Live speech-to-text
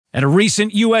At a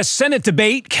recent U.S. Senate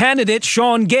debate, candidate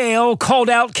Sean Gale called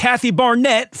out Kathy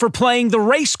Barnette for playing the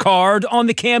race card on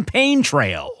the campaign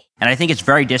trail. And I think it's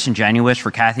very disingenuous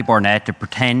for Kathy Barnette to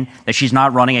pretend that she's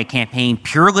not running a campaign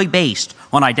purely based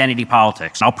on identity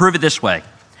politics. I'll prove it this way.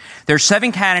 There's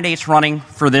 7 candidates running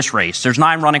for this race. There's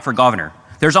 9 running for governor.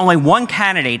 There's only one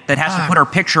candidate that has to put her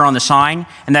picture on the sign,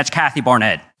 and that's Kathy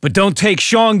Barnette. But don't take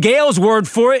Sean Gale's word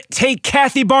for it. Take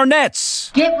Kathy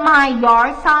Barnette's. Get my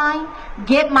yard sign.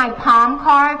 Get my palm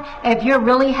card. If you're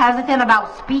really hesitant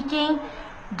about speaking,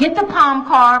 get the palm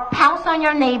card, pounce on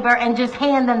your neighbor, and just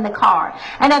hand them the card.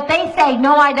 And if they say,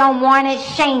 no, I don't want it,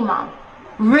 shame them.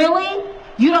 Really?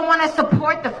 You don't want to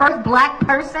support the first black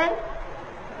person?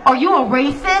 Are you a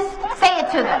racist? Say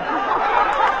it to them.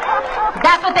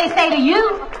 That's what they say to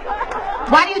you.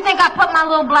 Why do you think I put my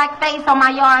little black face on my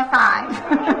yard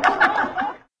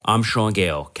sign? I'm Sean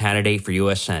Gale, candidate for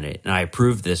U.S. Senate, and I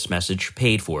approve this message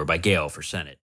paid for by Gale for Senate.